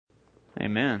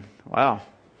Amen. Wow.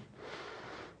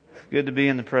 It's good to be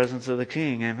in the presence of the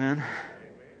King. Amen.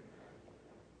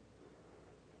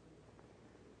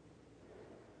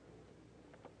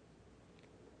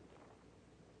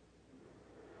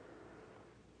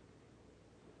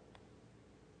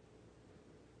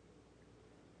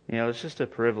 You know, it's just a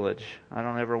privilege. I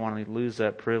don't ever want to lose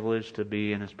that privilege to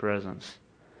be in His presence.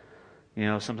 You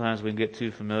know, sometimes we get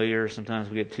too familiar. Sometimes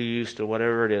we get too used to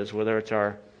whatever it is, whether it's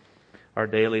our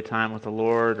daily time with the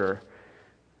Lord or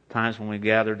times when we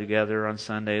gather together on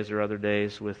Sundays or other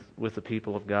days with the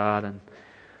people of God. And,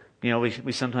 you know,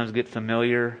 we sometimes get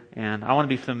familiar. And I want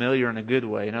to be familiar in a good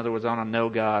way. In other words, I want to know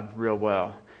God real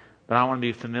well. But I want to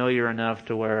be familiar enough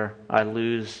to where I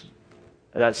lose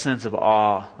that sense of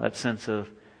awe, that sense of,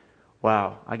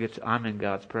 wow, I'm in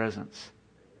God's presence.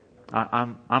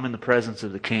 I'm in the presence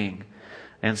of the King,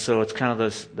 and so it's kind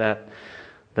of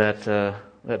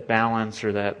that balance,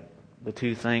 or the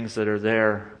two things that are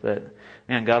there. That,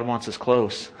 man, God wants us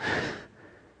close,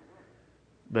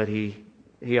 but He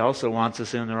also wants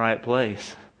us in the right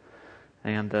place.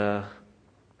 And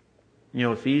you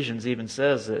know, Ephesians even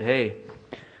says that, hey,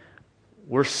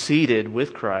 we're seated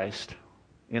with Christ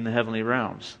in the heavenly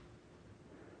realms.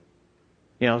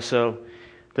 You know, so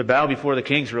to bow before the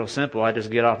King's real simple. I just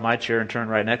get off my chair and turn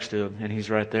right next to Him, and He's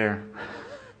right there.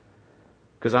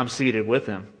 Because I'm seated with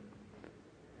Him.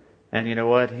 And you know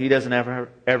what? He doesn't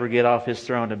ever get off His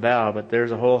throne to bow, but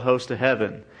there's a whole host of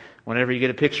heaven. Whenever you get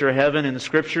a picture of heaven in the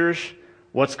Scriptures,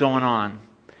 what's going on?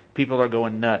 People are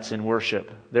going nuts in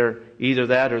worship. They're either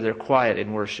that or they're quiet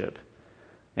in worship.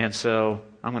 And so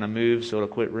I'm going to move so it'll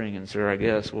quit ringing, sir, I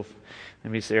guess.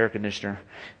 Maybe it's the air conditioner.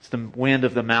 It's the wind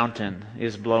of the mountain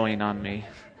is blowing on me.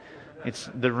 It's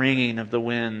the ringing of the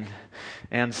wind.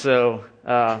 And so,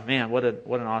 man, what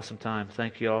an awesome time.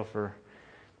 Thank you all for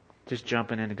just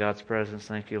jumping into God's presence.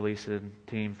 Thank you, Lisa and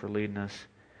team, for leading us.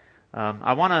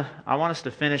 I want us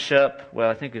to finish up, well,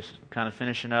 I think it's kind of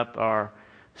finishing up our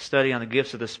study on the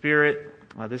gifts of the Spirit.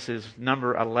 This is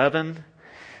number 11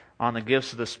 on the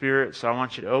gifts of the Spirit. So I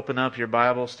want you to open up your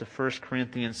Bibles to 1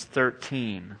 Corinthians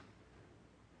 13.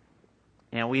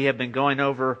 And we have been going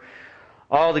over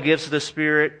all the gifts of the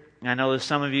Spirit. I know there's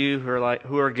some of you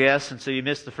who are guests, and so you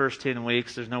missed the first 10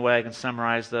 weeks. There's no way I can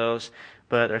summarize those.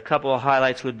 But a couple of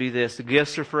highlights would be this. The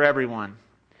gifts are for everyone.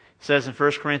 It says in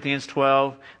 1 Corinthians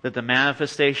 12 that the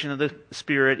manifestation of the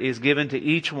Spirit is given to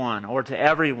each one, or to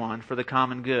everyone, for the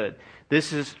common good.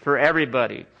 This is for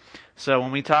everybody. So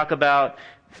when we talk about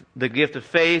the gift of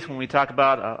faith, when we talk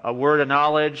about a word of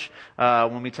knowledge,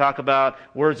 when we talk about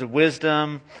words of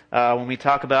wisdom, when we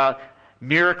talk about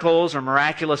miracles or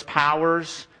miraculous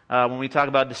powers, when we talk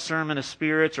about discernment of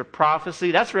spirits or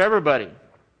prophecy, that's for everybody.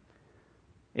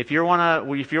 If you're one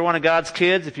of God's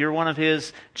kids, if you're one of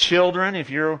His children, if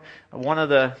you're one of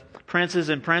the princes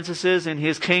and princesses in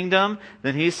His kingdom,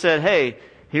 then He said, hey,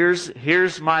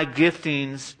 here's my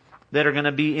giftings that are going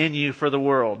to be in you for the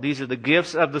world. These are the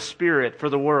gifts of the Spirit for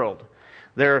the world.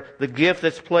 They're the gift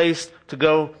that's placed to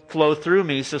go flow through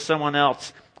me so someone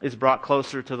else is brought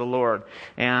closer to the Lord.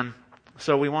 And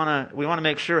so we want to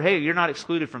make sure, hey, you're not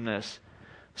excluded from this.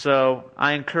 So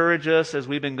I encourage us, as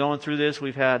we've been going through this,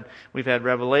 we've had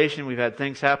revelation, we've had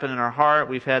things happen in our heart,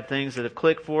 we've had things that have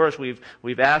clicked for us,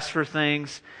 we've asked for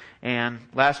things. And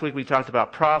last week we talked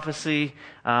about prophecy,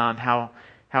 how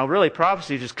really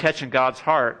prophecy is just catching God's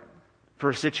heart for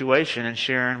a situation and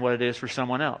sharing what it is for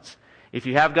someone else. If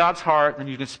you have God's heart, then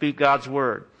you can speak God's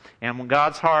Word. And when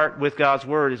God's heart with God's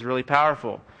Word is really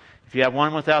powerful. If you have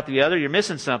one without the other, you're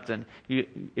missing something.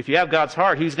 If you have God's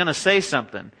heart, He's going to say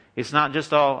something. It's not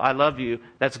just all, I love you,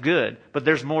 that's good. But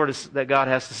there's more that God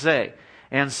has to say.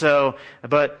 And so,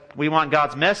 but we want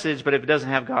God's message, but if it doesn't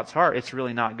have God's heart, it's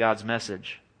really not God's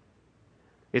message.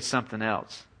 It's something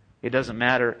else. It doesn't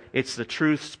matter. It's the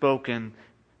truth spoken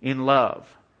in love.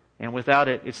 And without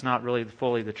it, it's not really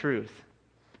fully the truth.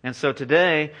 And so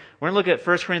today, we're going to look at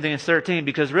 1 Corinthians 13,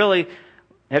 because really,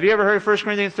 have you ever heard of 1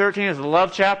 Corinthians 13 as a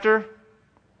love chapter?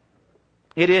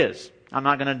 It is. I'm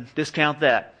not going to discount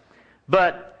that.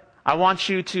 But I want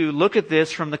you to look at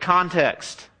this from the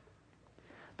context.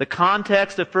 The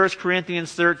context of 1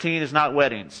 Corinthians 13 is not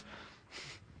weddings.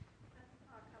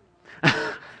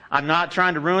 I'm not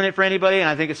trying to ruin it for anybody, and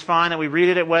I think it's fine that we read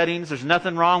it at weddings. There's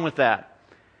nothing wrong with that.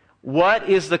 What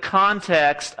is the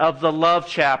context of the love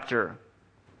chapter?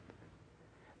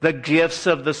 The gifts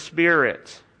of the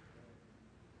Spirit.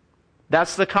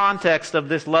 That's the context of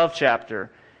this love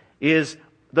chapter, is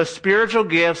the spiritual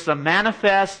gifts, the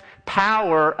manifest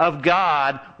power of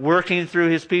God working through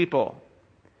His people.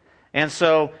 And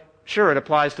so, sure, it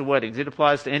applies to weddings. It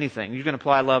applies to anything. You can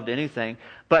apply love to anything.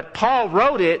 But Paul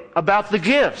wrote it about the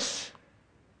gifts.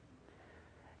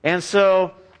 And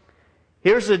so,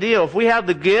 here's the deal. If we have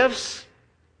the gifts,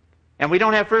 and we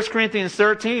don't have 1 Corinthians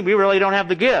 13, we really don't have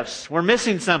the gifts. We're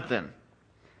missing something.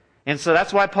 And so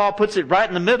that's why Paul puts it right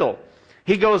in the middle.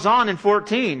 He goes on in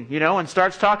 14, and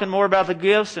starts talking more about the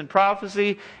gifts and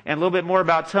prophecy and a little bit more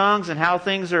about tongues and how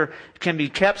things can be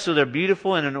kept so they're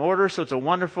beautiful and in order. So it's a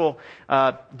wonderful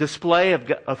display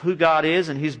of who God is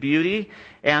and His beauty.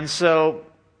 And so,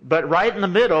 but right in the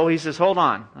middle, he says, hold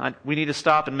on. We need to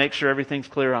stop and make sure everything's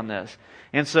clear on this.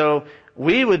 And so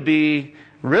we would be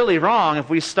really wrong if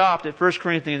we stopped at 1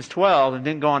 Corinthians 12 and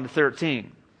didn't go on to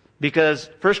 13. Because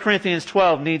 1 Corinthians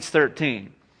 12 needs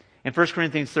 13. And 1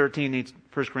 Corinthians 13 needs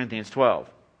 1 Corinthians 12.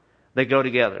 They go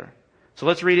together. So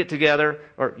let's read it together.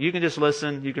 Or you can just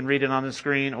listen. You can read it on the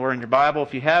screen or in your Bible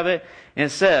if you have it. And it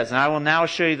says, and I will now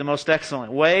show you the most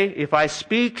excellent way. If I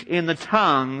speak in the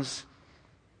tongues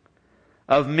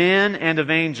of men and of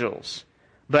angels,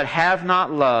 but have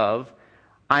not love,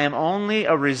 I am only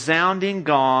a resounding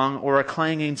gong or a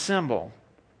clanging cymbal.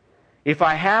 If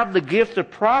I have the gift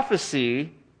of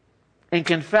prophecy and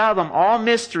can fathom all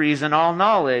mysteries and all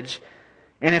knowledge,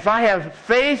 and if I have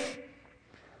faith,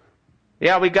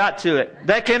 yeah, we got to it,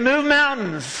 that can move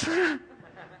mountains.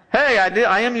 Hey,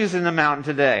 I am using the mountain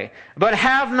today. But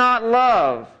have not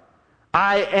love,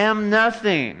 I am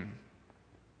nothing.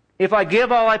 If I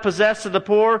give all I possess to the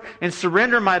poor and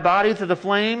surrender my body to the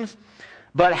flames,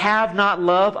 but have not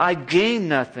love, I gain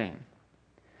nothing.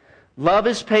 Love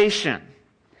is patient.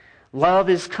 Love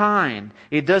is kind.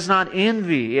 It does not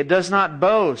envy. It does not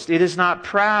boast. It is not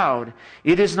proud.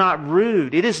 It is not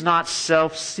rude. It is not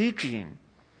self-seeking.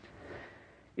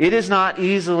 It is not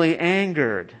easily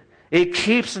angered. It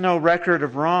keeps no record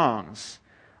of wrongs.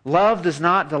 Love does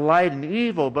not delight in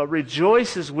evil, but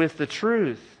rejoices with the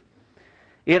truth.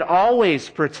 It always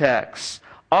protects,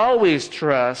 always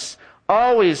trusts,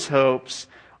 always hopes,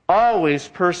 always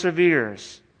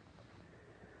perseveres.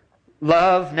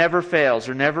 Love never fails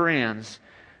or never ends.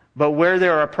 But where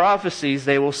there are prophecies,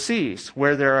 they will cease.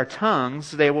 Where there are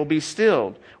tongues, they will be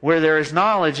stilled. Where there is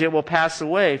knowledge, it will pass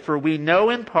away. For we know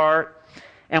in part,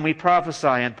 and we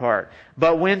prophesy in part.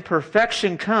 But when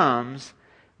perfection comes,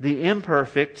 the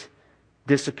imperfect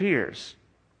disappears.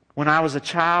 When I was a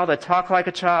child, I talked like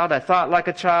a child, I thought like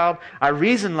a child, I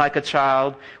reasoned like a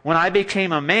child. When I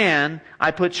became a man,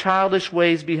 I put childish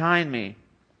ways behind me.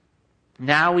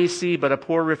 Now we see but a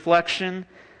poor reflection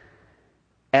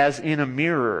as in a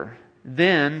mirror.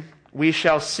 Then we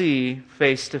shall see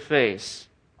face to face.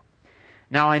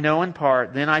 Now I know in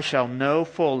part, then I shall know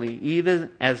fully,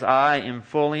 even as I am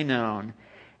fully known.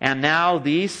 And now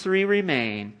these three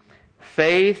remain,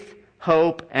 faith,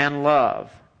 hope, and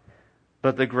love.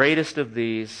 But the greatest of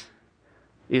these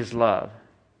is love.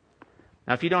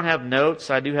 Now, if you don't have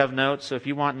notes, I do have notes. So if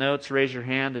you want notes, raise your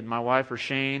hand, and my wife or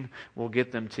Shane will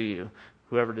get them to you.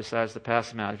 Whoever decides to pass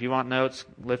them out. If you want notes,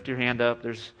 lift your hand up.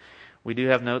 We do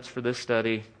have notes for this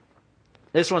study.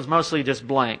 This one's mostly just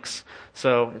blanks,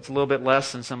 so it's a little bit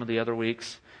less than some of the other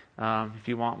weeks. If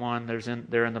you want one,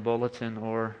 they're in the bulletin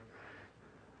or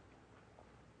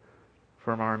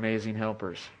from our amazing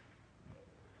helpers.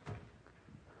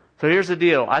 So here's the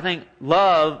deal. I think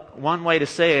love, one way to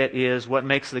say it, is what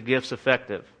makes the gifts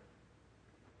effective.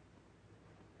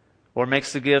 Or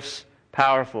makes the gifts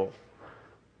powerful.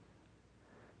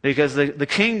 Because the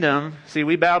kingdom, see,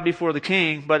 we bow before the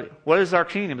king, but what is our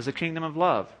kingdom? It's a kingdom of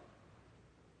love.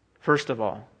 First of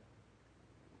all.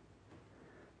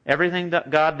 Everything that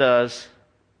God does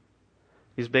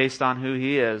is based on who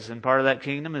He is. And part of that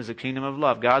kingdom is a kingdom of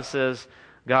love. God says,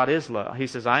 God is love. He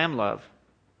says, I am love.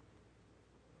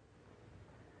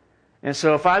 And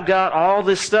so if I've got all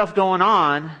this stuff going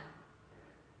on,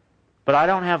 but I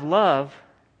don't have love,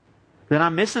 then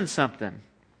I'm missing something.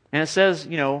 And it says,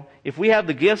 if we have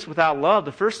the gifts without love,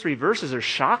 the first 3 verses are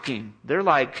shocking.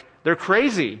 They're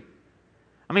crazy.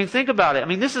 I mean, think about it. I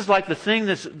mean, this is like the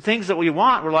things that we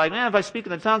want. We're like, man, if I speak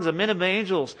in the tongues of men and of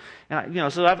angels,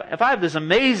 and so if I have this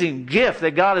amazing gift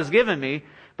that God has given me,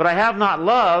 but I have not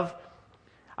love,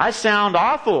 I sound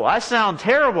awful. I sound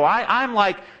terrible. I'm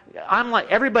like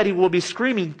everybody will be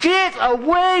screaming, get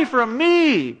away from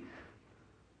me.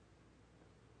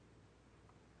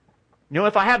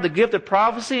 If I have the gift of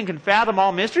prophecy and can fathom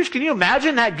all mysteries, can you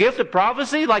imagine that gift of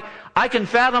prophecy? Like, I can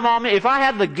fathom all mysteries. If I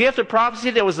had the gift of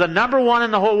prophecy that was the number one in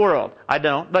the whole world, I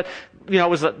don't, but, it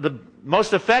was the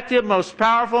most effective, most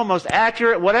powerful, most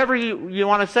accurate, whatever you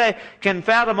want to say, can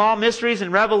fathom all mysteries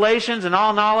and revelations and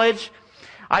all knowledge.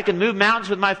 I can move mountains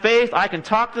with my faith. I can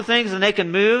talk to things and they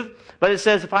can move. But it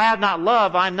says, if I have not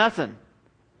love, I'm nothing.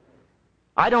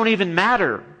 I don't even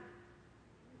matter.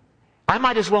 I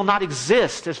might as well not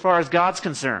exist as far as God's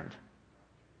concerned.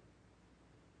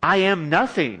 I am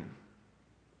nothing.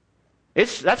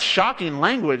 That's shocking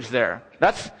language there.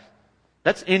 That's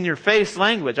in your face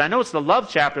language. I know it's the love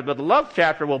chapter, but the love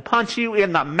chapter will punch you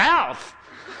in the mouth.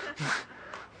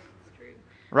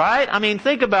 Right? I mean,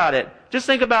 think about it. Just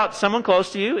think about someone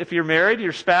close to you. If you're married,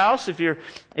 your spouse. If you're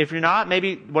not,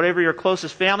 maybe whatever your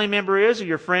closest family member is or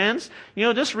your friends.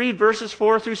 Just read verses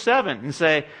 4 through 7 and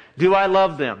say, do I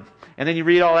love them? And then you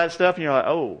read all that stuff and you're like,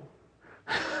 oh,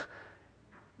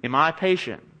 am I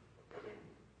patient?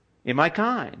 Am I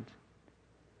kind?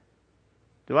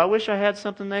 Do I wish I had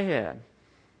something they had?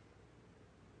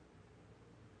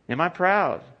 Am I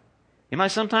proud? Am I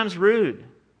sometimes rude?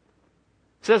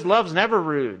 It says love's never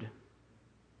rude.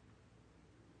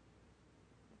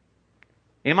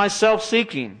 Am I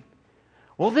self-seeking?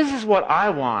 Well, this is what I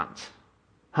want,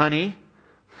 honey.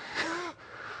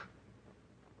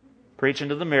 Preaching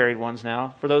to the married ones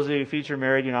now. For those of you future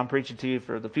married, I'm preaching to you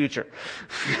for the future.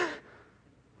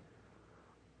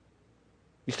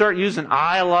 You start using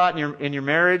I a lot in your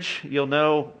marriage, you'll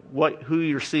know who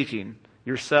you're seeking,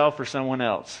 yourself or someone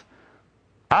else.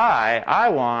 Anyway.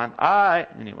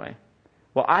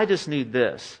 Well, I just need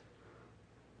this.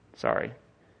 Sorry.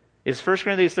 Is 1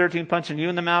 Corinthians 13 punching you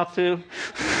in the mouth too?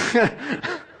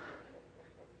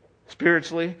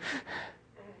 Spiritually?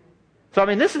 So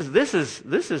this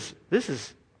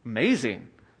is amazing.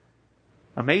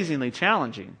 Amazingly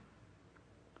challenging.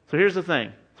 So here's the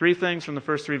thing. 3 things from the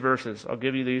first 3 verses. I'll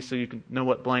give you these so you can know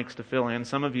what blanks to fill in.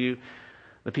 Some of you,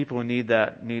 the people who need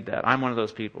that. I'm one of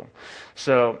those people.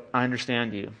 So I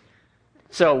understand you.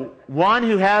 So, one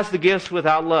who has the gifts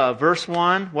without love. Verse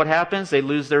 1, what happens? They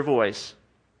lose their voice.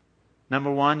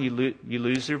 Number 1, you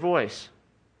lose your voice.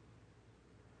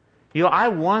 I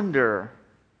wonder,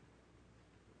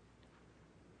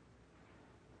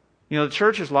 the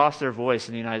church has lost their voice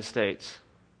in the United States.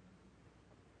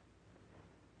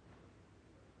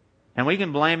 And we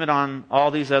can blame it on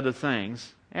all these other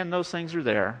things, and those things are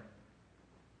there.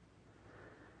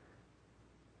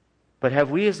 But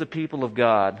have we as the people of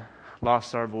God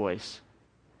lost our voice?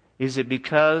 Is it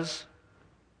because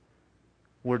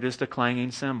we're just a clanging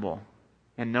cymbal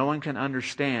and no one can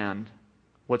understand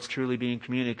what's truly being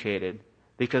communicated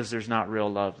because there's not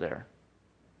real love there?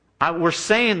 We're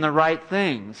saying the right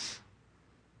things.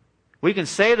 We can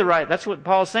say that's what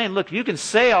Paul's saying. Look, you can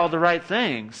say all the right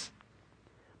things,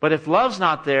 but if love's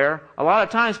not there, a lot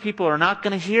of times people are not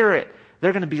going to hear it.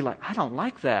 They're going to be like, I don't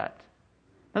like that.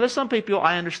 Now there's some people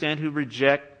I understand who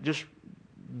just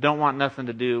don't want nothing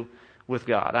to do with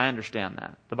God. I understand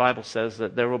that. The Bible says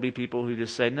that there will be people who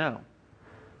just say no.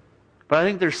 But I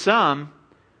think there's some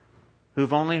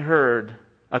who've only heard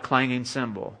a clanging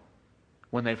cymbal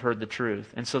when they've heard the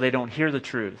truth. And so they don't hear the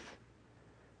truth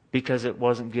because it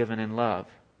wasn't given in love.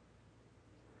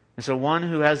 And so one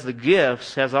who has the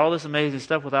gifts, has all this amazing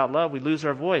stuff without love, we lose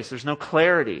our voice. There's no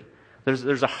clarity.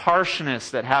 There's a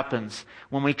harshness that happens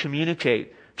when we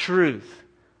communicate truth.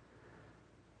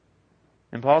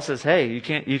 And Paul says, hey, you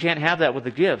can't have that with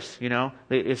the gifts,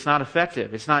 It's not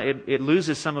effective. It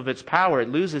loses some of its power. It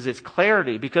loses its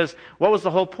clarity. Because what was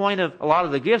the whole point of a lot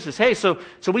of the gifts is, hey, so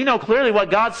we know clearly what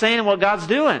God's saying and what God's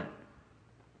doing.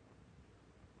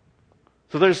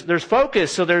 So there's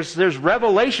focus, so there's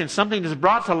revelation, something is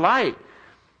brought to light.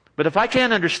 But if I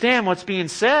can't understand what's being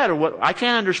said, or I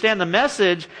can't understand the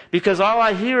message because all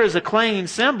I hear is a clanging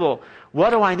cymbal, what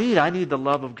do I need? I need the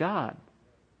love of God.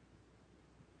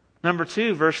 Number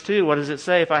 2, verse 2, what does it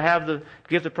say? If I have the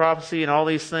gift of prophecy and all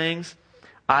these things,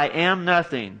 I am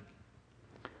nothing.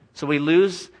 So we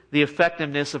lose the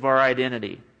effectiveness of our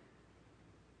identity.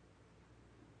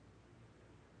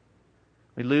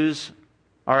 We lose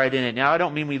our identity. Now, I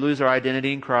don't mean we lose our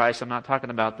identity in Christ. I'm not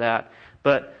talking about that.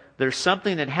 But there's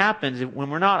something that happens when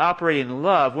we're not operating in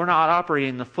love. We're not operating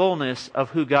in the fullness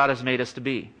of who God has made us to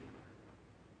be.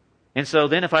 And so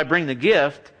then if I bring the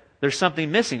gift, there's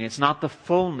something missing. It's not the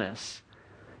fullness.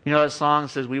 That song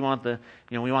says we want the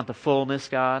fullness,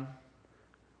 God.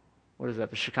 What is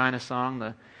that? The Shekinah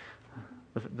song,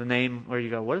 the name where you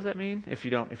go, what does that mean? If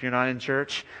you're not in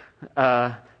church,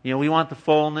 we want the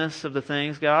fullness of the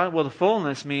things, God. Well, the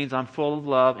fullness means I'm full of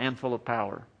love and full of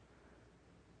power.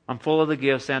 I'm full of the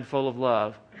gifts and full of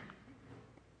love.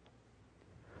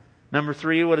 Number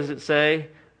 3, what does it say?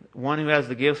 One who has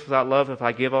the gifts without love, if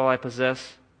I give all I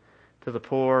possess to the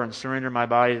poor and surrender my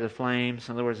body to the flames.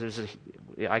 In other words,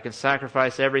 I can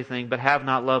sacrifice everything, but have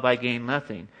not love, I gain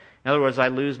nothing. In other words, I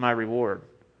lose my reward.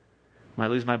 I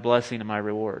lose my blessing and my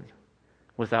reward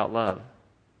without love.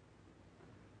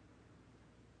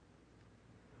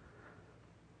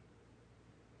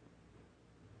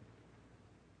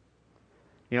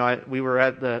 We were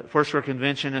at the Foursquare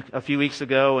Convention a few weeks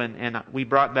ago, and we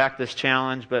brought back this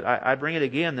challenge, but I bring it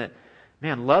again that,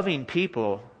 man, loving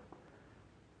people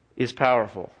is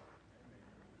powerful.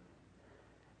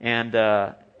 And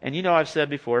I've said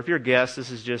before, if you're a guest,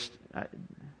 this is just,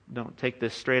 don't take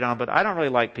this straight on, but I don't really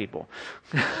like people.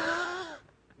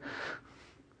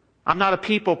 I'm not a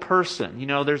people person.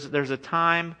 There's a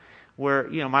time where,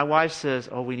 my wife says,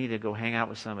 oh, we need to go hang out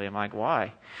with somebody. I'm like,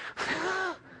 why?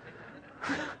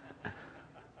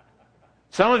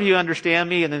 Some of you understand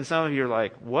me, and then some of you are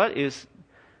like,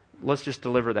 let's just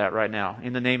deliver that right now.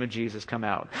 In the name of Jesus, come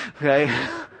out. Okay?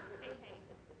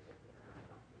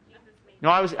 No,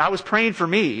 I was praying for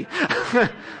me.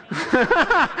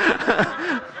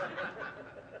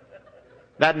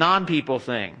 That non-people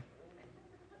thing.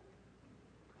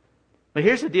 But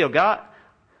here's the deal.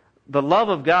 The love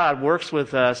of God works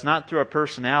with us not through our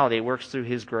personality, it works through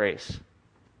His grace.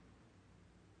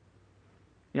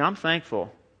 I'm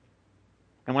thankful.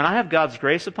 And when I have God's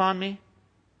grace upon me,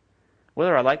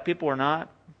 whether I like people or not,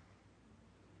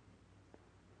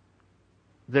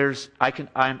 there's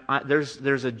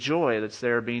a joy that's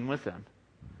there being with them.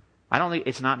 I don't think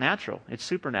it's not natural. It's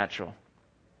supernatural.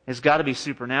 It's got to be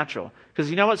supernatural. Because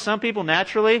you know what? Some people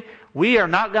naturally, we are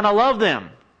not going to love them.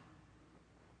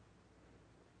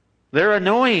 They're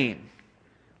annoying.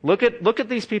 Look at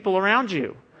these people around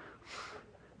you.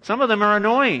 Some of them are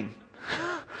annoying.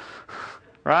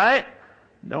 Right?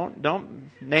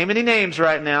 Don't name any names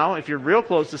right now. If you're real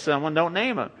close to someone, don't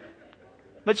name them.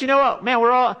 But you know what?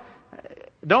 Man,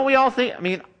 don't we all think,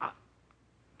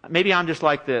 maybe I'm just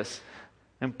like this.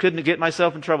 I couldn't get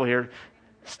myself in trouble here.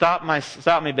 Stop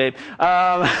me, babe.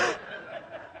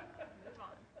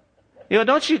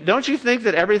 Don't you think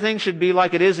that everything should be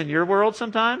like it is in your world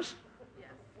sometimes?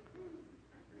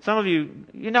 Some of you,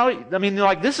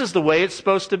 this is the way it's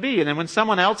supposed to be. And then when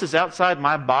someone else is outside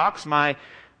my box, my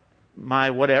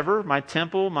whatever, my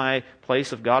temple, my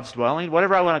place of God's dwelling,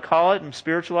 whatever I want to call it and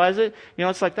spiritualize it,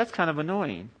 it's like, that's kind of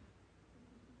annoying.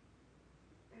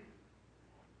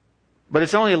 But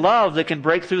it's only love that can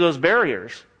break through those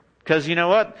barriers. Because you know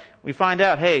what? We find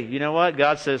out, hey, you know what?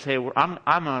 God says, hey,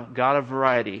 I'm a God of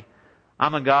variety.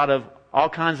 I'm a God of all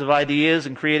kinds of ideas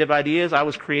and creative ideas. I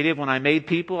was creative when I made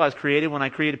people. I was creative when I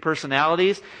created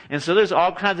personalities. And so there's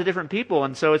all kinds of different people.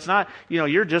 And so it's not,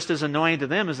 you're just as annoying to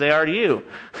them as they are to you.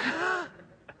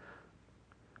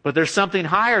 But there's something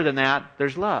higher than that.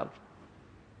 There's love.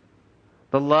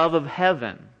 The love of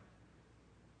heaven.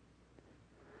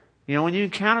 When you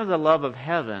encounter the love of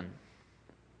heaven,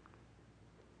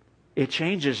 it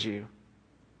changes you.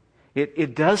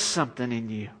 It does something in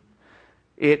you.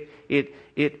 It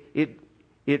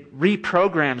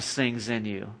reprograms things in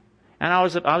you. And I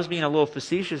was being a little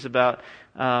facetious about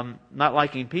not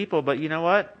liking people, but you know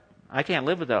what? I can't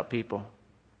live without people.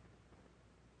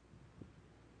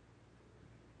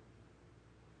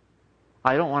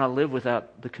 I don't want to live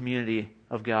without the community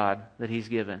of God that He's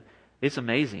given. It's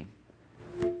amazing.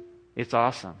 It's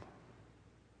awesome.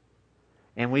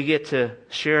 And we get to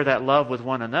share that love with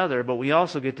one another, but we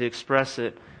also get to express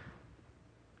it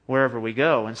wherever we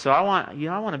go. And so I want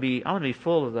to be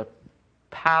full of the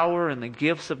power and the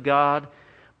gifts of God,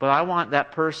 but I want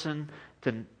that person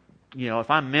to,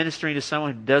 if I'm ministering to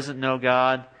someone who doesn't know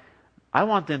God, I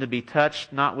want them to be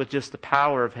touched not with just the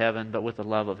power of heaven, but with the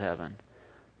love of heaven.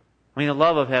 The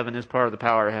love of heaven is part of the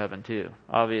power of heaven too,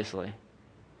 obviously.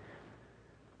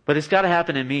 But it's got to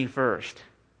happen in me first.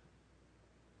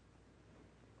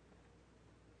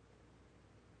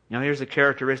 Here's the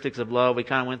characteristics of love. We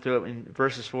kind of went through it in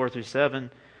verses 4 through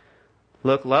 7.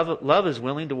 Look, love is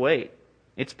willing to wait.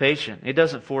 It's patient. It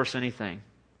doesn't force anything.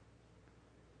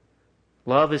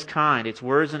 Love is kind. Its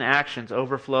words and actions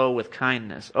overflow with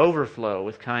kindness. Overflow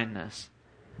with kindness.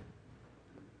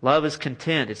 Love is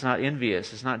content. It's not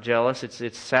envious. It's not jealous.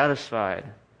 It's satisfied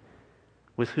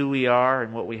with who we are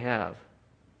and what we have.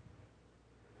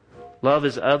 Love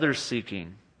is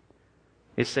others-seeking.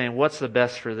 It's saying, what's the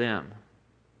best for them?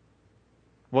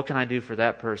 What can I do for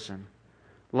that person?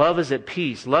 Love is at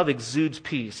peace. Love exudes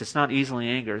peace. It's not easily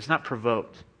angered. It's not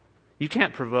provoked. You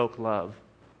can't provoke love.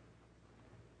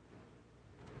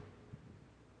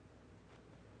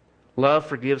 Love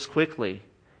forgives quickly.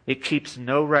 It keeps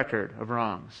no record of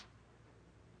wrongs.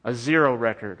 A zero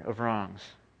record of wrongs.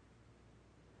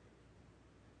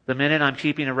 The minute I'm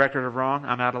keeping a record of wrong,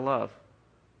 I'm out of love.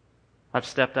 I've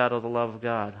stepped out of the love of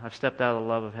God. I've stepped out of the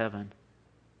love of heaven.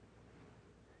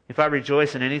 If I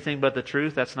rejoice in anything but the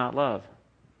truth, that's not love.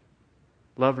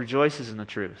 Love rejoices in the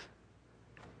truth.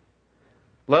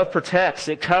 Love protects.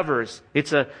 It covers.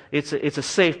 It's a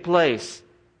safe place.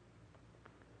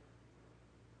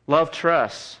 Love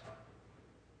trusts.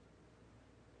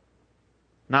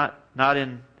 Not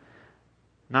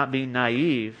being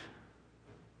naive,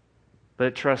 but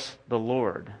it trusts the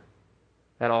Lord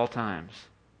at all times.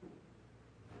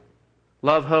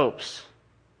 Love hopes.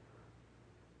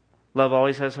 Love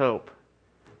always has hope.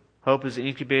 Hope is the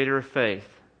incubator of faith.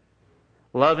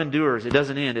 Love endures. It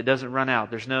doesn't end. It doesn't run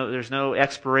out. There's no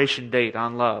expiration date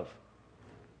on love.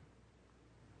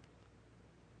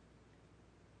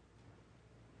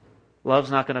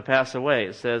 Love's not going to pass away,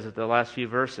 it says at the last few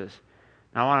verses.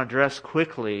 Now, I want to address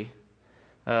quickly,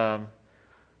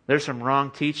 there's some wrong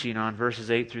teaching on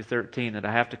verses 8 through 13 that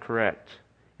I have to correct.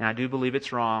 And I do believe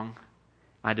it's wrong.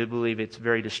 I do believe it's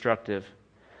very destructive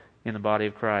in the body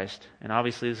of Christ. And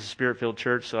obviously this is a Spirit-filled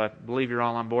church, so I believe you're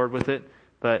all on board with it.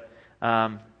 But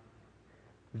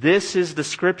this is the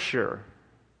scripture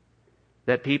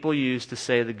that people use to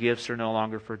say the gifts are no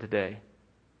longer for today.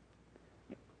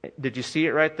 Did you see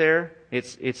it right there?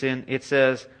 It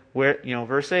says where,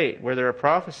 verse 8, where there are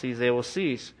prophecies they will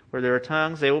cease, where there are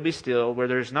tongues they will be stilled, where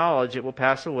there is knowledge it will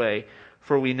pass away.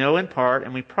 For we know in part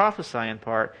and we prophesy in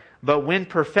part, but when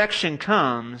perfection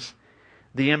comes,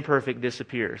 the imperfect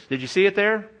disappears. Did you see it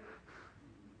there?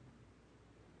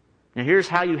 Now here's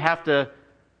how you have to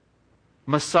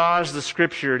massage the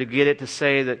scripture to get it to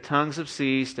say that tongues have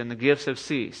ceased and the gifts have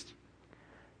ceased.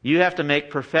 You have to make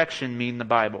perfection mean the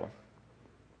Bible.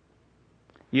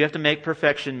 You have to make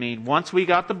perfection mean once we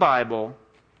got the Bible,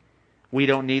 we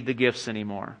don't need the gifts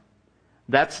anymore.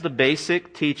 That's the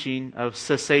basic teaching of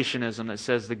cessationism that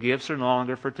says the gifts are no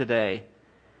longer for today.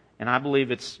 And I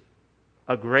believe it's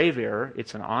a grave error.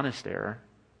 It's an honest error.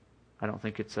 I don't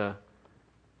think it's a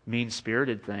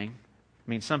mean-spirited thing. I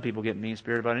mean, some people get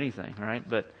mean-spirited about anything, right?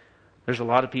 But there's a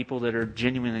lot of people that are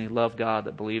genuinely love God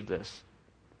that believe this.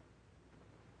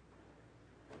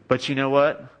 But you know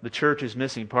what? The church is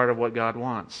missing part of what God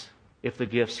wants if the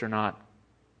gifts are not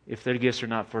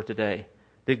for today.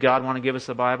 Did God want to give us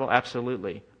a Bible?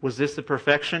 Absolutely. Was this the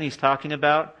perfection He's talking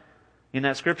about in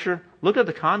that scripture? Look at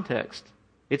the context.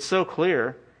 It's so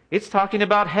clear. It's talking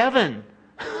about heaven.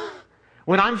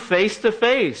 When I'm face to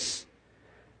face.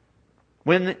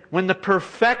 When the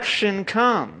perfection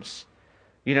comes.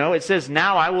 It says,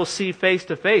 now I will see face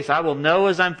to face. I will know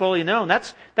as I'm fully known.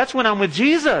 That's when I'm with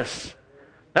Jesus.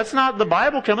 That's not the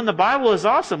Bible coming. The Bible is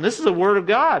awesome. This is the Word of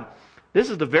God. This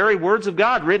is the very words of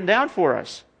God written down for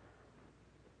us.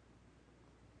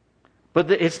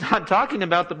 But it's not talking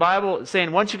about the Bible,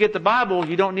 saying once you get the Bible,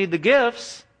 you don't need the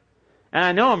gifts. And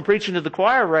I know I'm preaching to the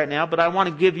choir right now, but I want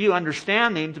to give you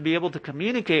understanding to be able to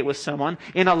communicate with someone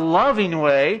in a loving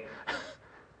way.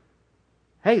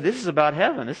 Hey, this is about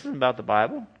heaven. This isn't about the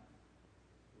Bible.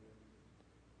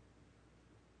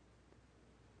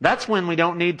 That's when we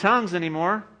don't need tongues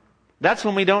anymore. That's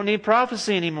when we don't need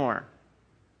prophecy anymore.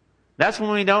 That's when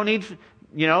we don't need,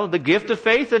 the gift of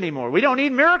faith anymore. We don't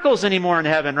need miracles anymore in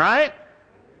heaven, right?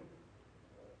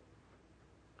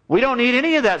 We don't need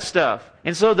any of that stuff.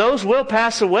 And so those will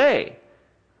pass away.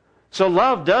 So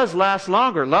love does last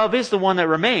longer. Love is the one that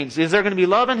remains. Is there going to be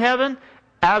love in heaven?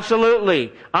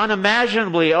 Absolutely.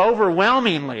 Unimaginably,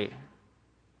 overwhelmingly.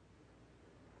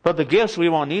 But the gifts, we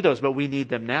won't need those, but we need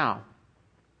them now.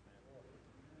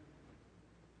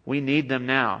 We need them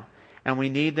now. And we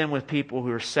need them with people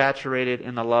who are saturated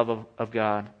in the love of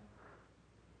God.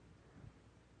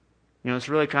 It's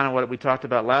really kind of what we talked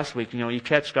about last week. You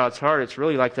catch God's heart. It's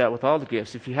really like that with all the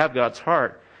gifts. If you have God's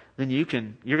heart, then you're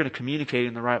going to communicate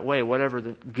in the right way. Whatever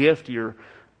the gift you're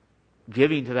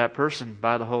giving to that person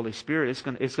by the Holy Spirit, it's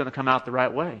going to come out the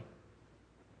right way.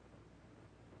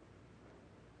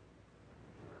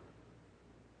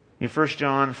 In 1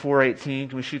 John 4:18,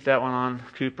 can we shoot that one on,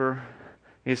 Cooper?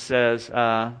 It says,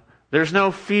 there's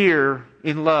no fear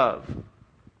in love,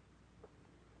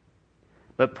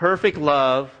 but perfect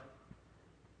love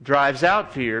drives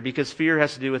out fear, because fear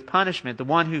has to do with punishment. The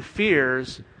one who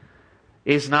fears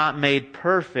is not made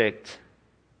perfect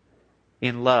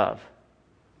in love.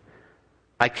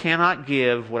 I cannot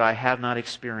give what I have not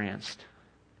experienced.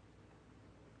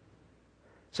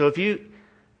 So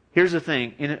here's the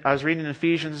thing. I was reading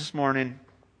Ephesians this morning,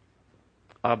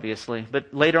 obviously,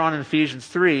 but later on in Ephesians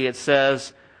 3 it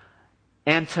says,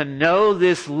 and to know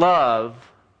this love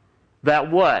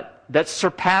that what? That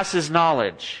surpasses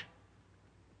knowledge.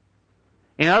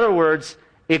 In other words,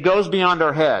 it goes beyond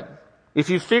our head. If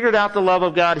you figured out the love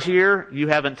of God here, you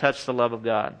haven't touched the love of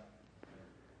God.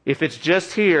 If it's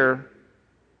just here,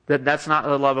 then that's not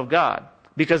the love of God.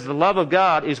 Because the love of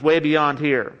God is way beyond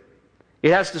here.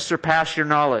 It has to surpass your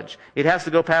knowledge. It has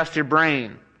to go past your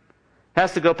brain. It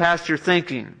has to go past your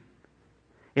thinking.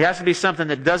 It has to be something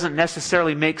that doesn't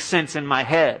necessarily make sense in my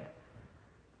head.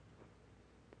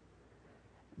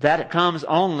 That it comes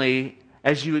only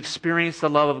as you experience the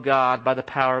love of God by the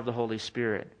power of the Holy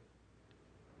Spirit.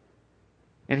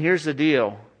 And here's the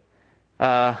deal.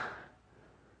 There's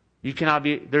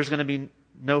going to be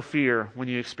no fear when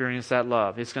you experience that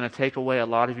love. It's going to take away a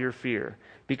lot of your fear.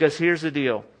 Because here's the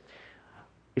deal.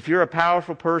 If you're a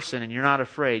powerful person and you're not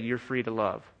afraid, you're free to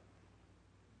love.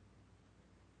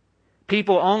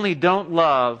 People only don't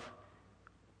love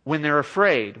when they're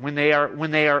afraid, when they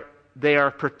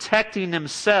are protecting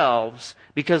themselves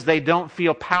because they don't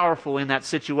feel powerful in that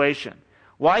situation.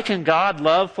 Why can God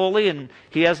love fully and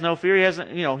He has no fear?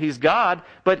 He's God,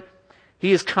 but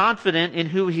He is confident in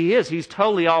who He is. He's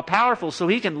totally all-powerful, so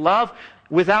He can love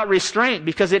without restraint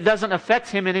because it doesn't affect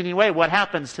Him in any way. What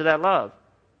happens to that love?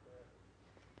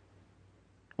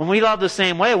 When we love the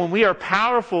same way, when we are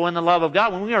powerful in the love of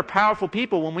God, when we are powerful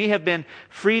people, when we have been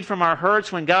freed from our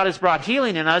hurts, when God has brought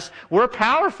healing in us, we're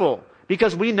powerful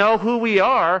because we know who we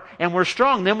are and we're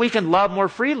strong. Then we can love more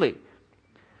freely.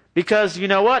 Because you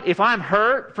know what? If I'm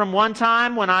hurt from one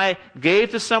time when I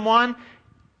gave to someone,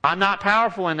 I'm not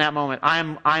powerful in that moment.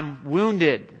 I'm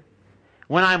wounded.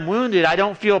 When I'm wounded, I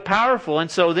don't feel powerful. And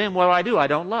so then what do? I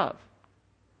don't love.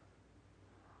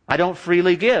 I don't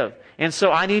freely give. And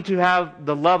so I need to have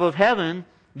the love of heaven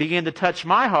begin to touch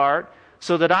my heart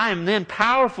so that I am then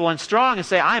powerful and strong and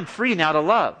say, I'm free now to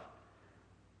love.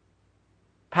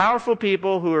 Powerful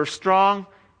people who are strong,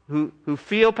 who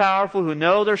feel powerful, who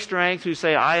know their strength, who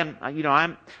say,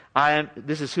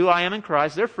 this is who I am in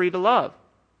Christ, they're free to love.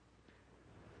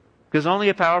 Because only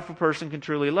a powerful person can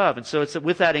truly love. And so it's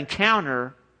with that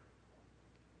encounter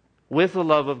with the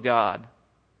love of God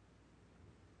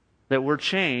that we're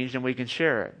changed and we can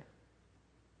share it.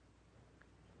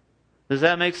 Does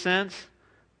that make sense?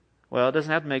 Well, it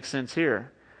doesn't have to make sense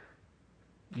here.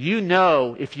 You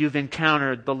know if you've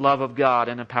encountered the love of God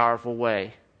in a powerful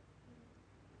way.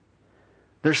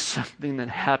 There's something that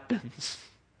happens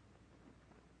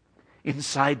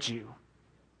inside you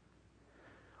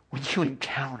when you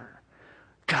encounter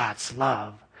God's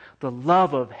love. The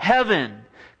love of heaven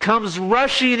comes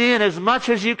rushing in as much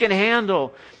as you can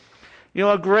handle.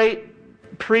 A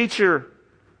great preacher,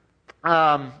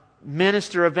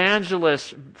 minister,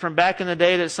 evangelist from back in the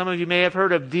day that some of you may have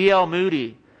heard of, D.L.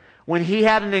 Moody. When he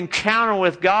had an encounter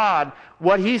with God,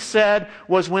 what he said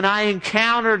was, when I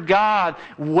encountered God,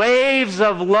 waves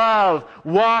of love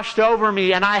washed over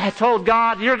me, and I had told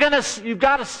God, you've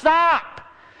got to stop.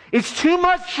 It's too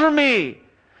much for me.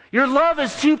 Your love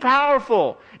is too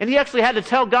powerful. And he actually had to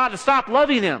tell God to stop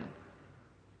loving him.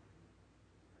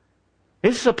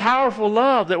 This is a powerful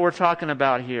love that we're talking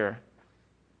about here.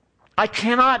 I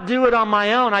cannot do it on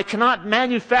my own. I cannot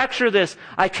manufacture this.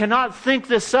 I cannot think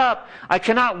this up. I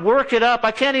cannot work it up.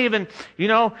 I can't even,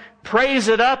 praise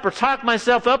it up or talk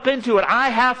myself up into it. I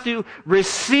have to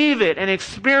receive it and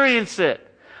experience it.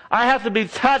 I have to be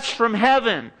touched from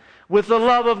heaven with the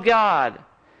love of God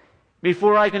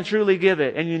before I can truly give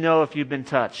it. And if you've been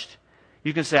touched.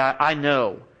 You can say, I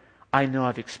know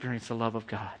I've experienced the love of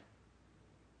God.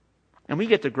 And we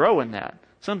get to grow in that.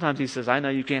 Sometimes He says, I know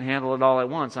you can't handle it all at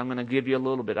once. I'm going to give you a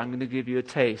little bit. I'm going to give you a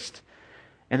taste.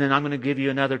 And then I'm going to give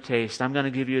you another taste. I'm going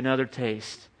to give you another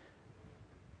taste.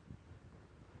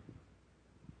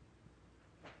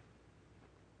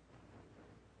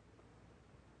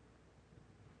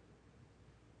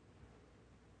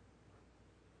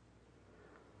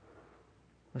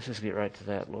 Let's just get right to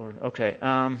that, Lord. Okay.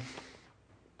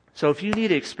 So if you need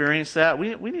to experience that,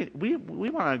 we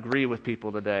want to agree with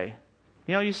people today.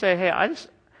 You say, hey,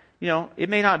 it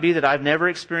may not be that I've never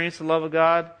experienced the love of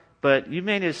God, but you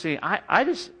may need to see, I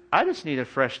just need a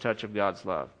fresh touch of God's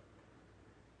love.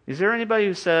 Is there anybody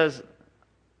who says,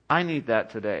 I need that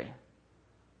today?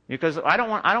 Because I don't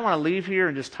want to leave here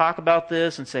and just talk about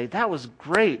this and say, that was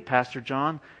great, Pastor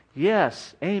John.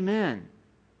 Yes, amen.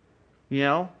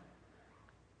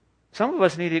 Some of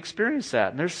us need to experience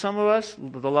that. And there's some of us,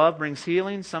 the love brings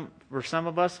healing. For some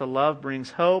of us, the love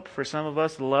brings hope. For some of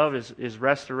us, the love is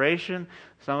restoration.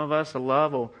 Some of us, the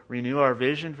love will renew our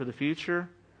vision for the future.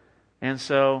 And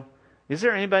so, is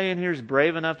there anybody in here who's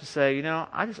brave enough to say,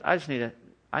 I need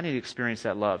to experience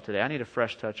that love today. I need a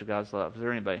fresh touch of God's love. Is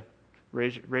there anybody?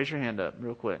 Raise your hand up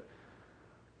real quick.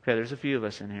 Okay, there's a few of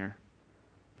us in here.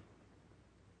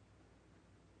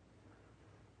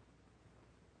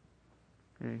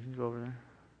 Yeah, you can go over there.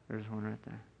 There's one right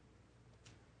there.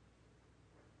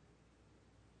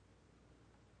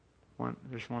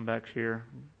 There's one back here.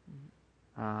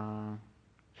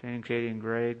 Shane, Katie, and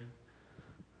Greg.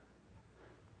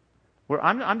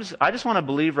 I just want to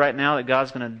believe right now that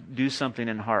God's going to do something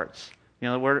in hearts.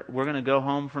 We're going to go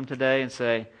home from today and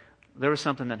say, there was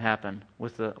something that happened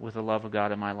with the love of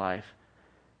God in my life.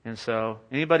 And so,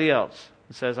 anybody else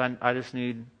that says, I just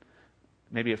need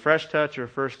maybe a fresh touch or a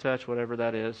first touch, whatever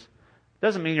that is.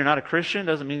 Doesn't mean you're not a Christian.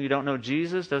 Doesn't mean you don't know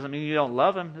Jesus. Doesn't mean you don't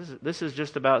love Him. This is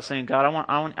just about saying, God,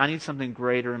 I need something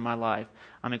greater in my life.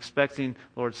 I'm expecting,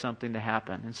 Lord, something to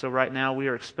happen. And so right now we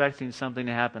are expecting something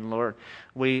to happen, Lord.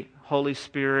 Holy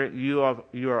Spirit, you are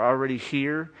already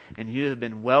here, and you have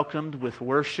been welcomed with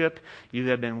worship. You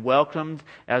have been welcomed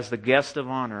as the guest of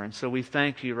honor. And so we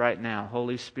thank you right now,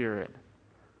 Holy Spirit.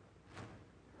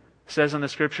 It says in the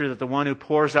Scripture that the one who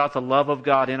pours out the love of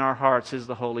God in our hearts is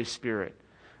the Holy Spirit.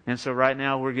 And so right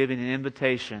now we're giving an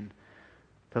invitation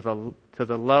to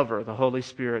the lover, the Holy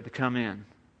Spirit, to come in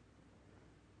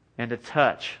and to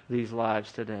touch these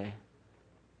lives today.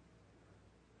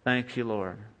 Thank you,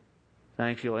 Lord.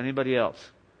 Thank you. Anybody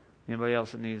else? Anybody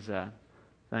else that needs that?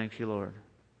 Thank you, Lord.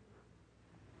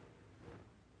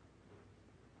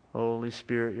 Holy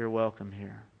Spirit, you're welcome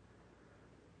here.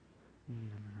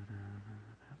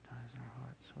 Baptize our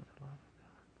hearts with the love of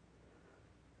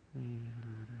God.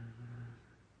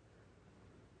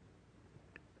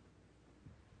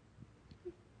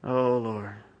 Oh,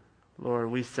 Lord. Lord,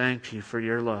 we thank you for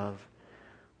your love.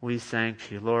 We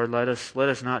thank you. Lord, let us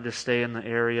not just stay in the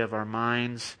area of our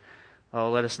minds.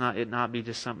 Oh, let it not be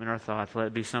just something in our thoughts. Let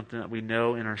it be something that we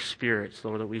know in our spirits,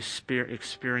 Lord, that we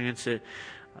experience it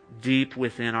deep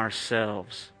within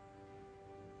ourselves.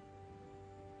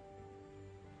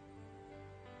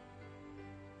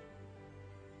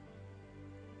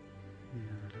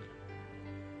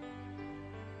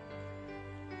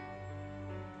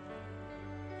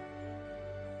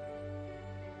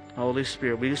 Holy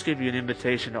Spirit, we just give you an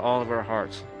invitation to all of our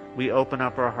hearts. We open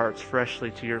up our hearts freshly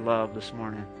to your love this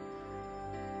morning.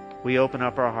 We open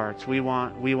up our hearts. We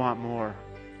want more.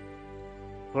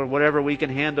 Lord, whatever we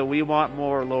can handle, we want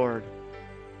more, Lord.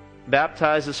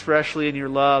 Baptize us freshly in your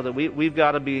love. That we've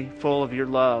got to be full of your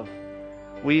love.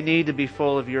 We need to be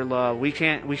full of your love. We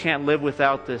can't live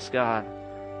without this, God.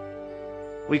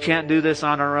 We can't do this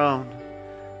on our own.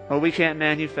 Or we can't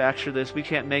manufacture this. We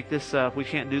can't make this up. We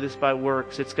can't do this by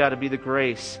works. It's got to be the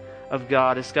grace of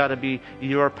God. It's got to be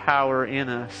your power in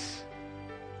us.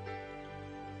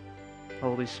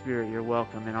 Holy Spirit, you're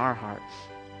welcome in our hearts.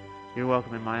 You're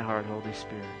welcome in my heart, Holy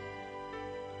Spirit.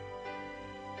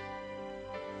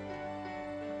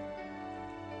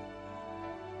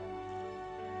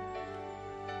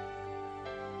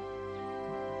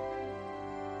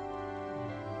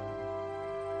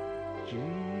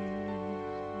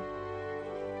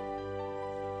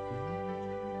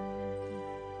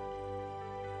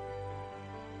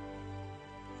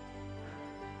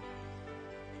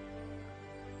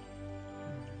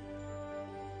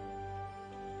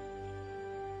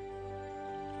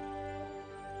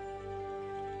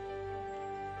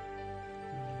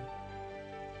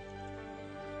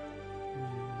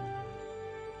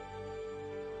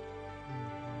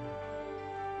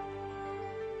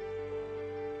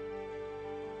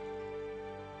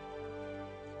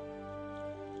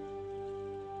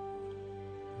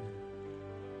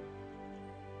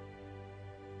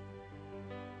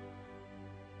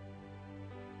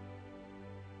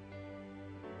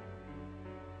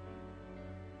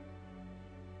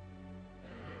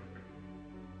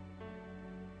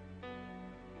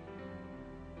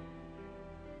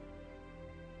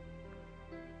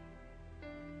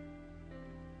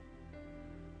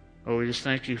 Oh, we just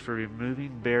thank you for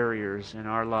removing barriers in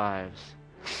our lives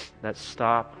that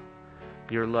stop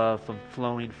your love from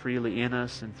flowing freely in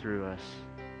us and through us.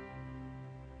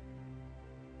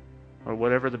 Or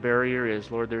whatever the barrier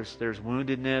is, Lord, there's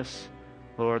woundedness.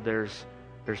 Lord, there's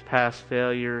past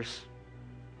failures.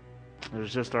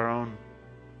 There's just our own.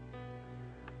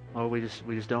 Oh, we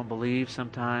just don't believe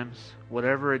sometimes.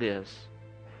 Whatever it is.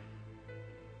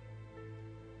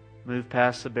 Move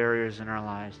past the barriers in our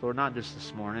lives. Lord, not just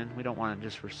this morning. We don't want it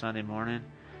just for Sunday morning.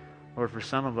 Lord, for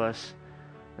some of us,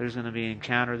 there's going to be an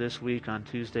encounter this week on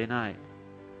Tuesday night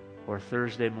or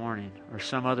Thursday morning or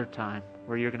some other time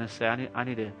where you're going to say, I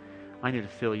need to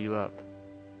fill you up.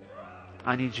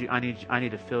 I need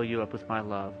to fill you up with my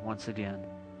love once again.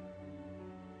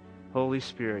 Holy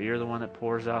Spirit, you're the one that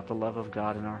pours out the love of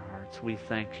God in our hearts. We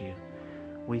thank you.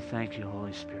 We thank you,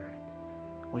 Holy Spirit.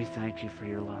 We thank you for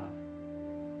your love.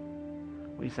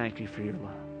 We thank you for your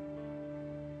love.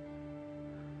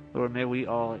 Lord, may we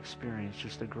all experience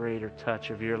just a greater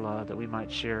touch of your love that we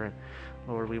might share it.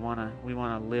 Lord, we want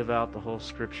to live out the whole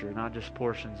Scripture, not just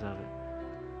portions of it.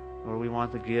 Lord, we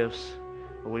want the gifts,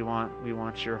 but we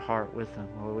want your heart with them.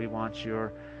 Lord, we want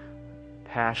your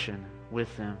passion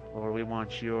with them. Lord, we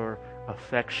want your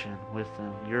affection with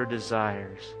them, your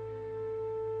desires,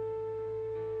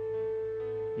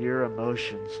 your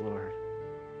emotions, Lord.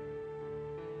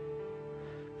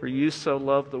 For you so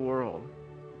loved the world.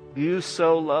 You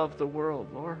so loved the world,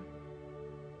 Lord,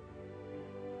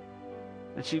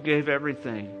 that you gave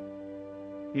everything.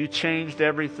 You changed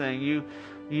everything.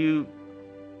 You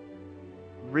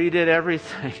redid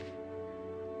everything.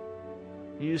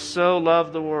 You so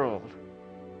loved the world.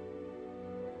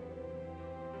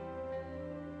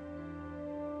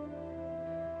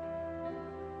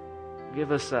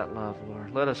 Give us that love,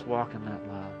 Lord. Let us walk in that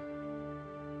love.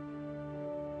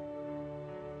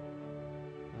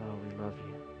 Oh, we love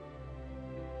you.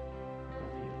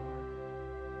 Love you, Lord.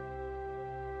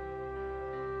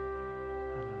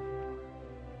 I love you, Lord.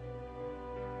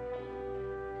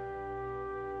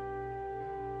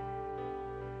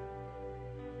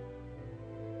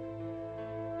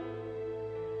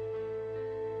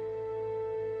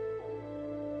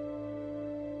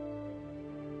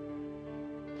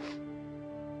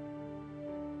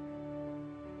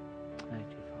 Thank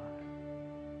you, Father.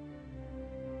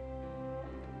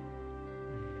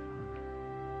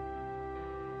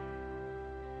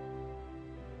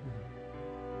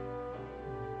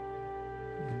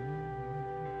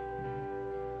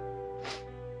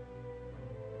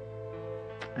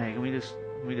 Hey, can we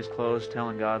just close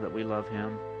telling God that we love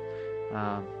Him?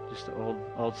 Just an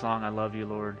old song, I love you,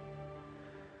 Lord.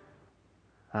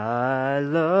 I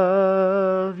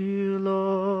love you,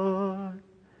 Lord,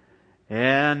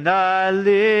 and I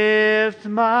lift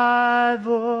my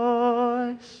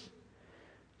voice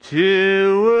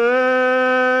to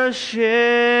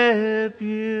worship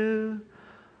you,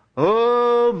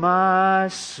 oh my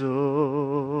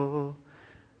soul.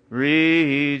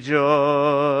 Rejoice,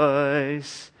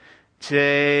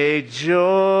 take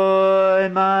joy,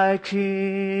 my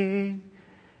King,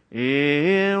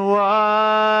 in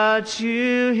what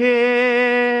you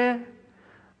hear.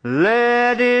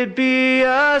 Let it be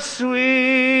a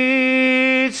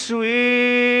sweet,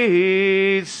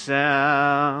 sweet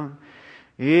sound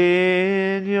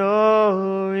in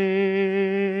your ears.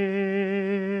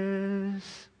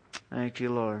 Thank you,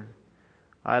 Lord.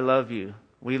 I love you.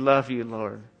 We love you,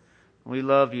 Lord. We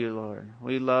love you, Lord.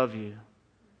 We love you.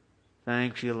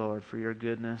 Thank you, Lord, for your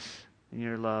goodness and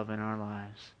your love in our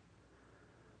lives.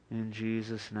 In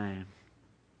Jesus' name,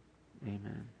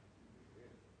 amen.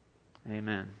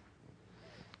 Amen.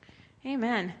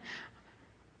 Amen.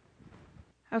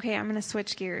 Okay, I'm going to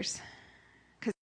switch gears.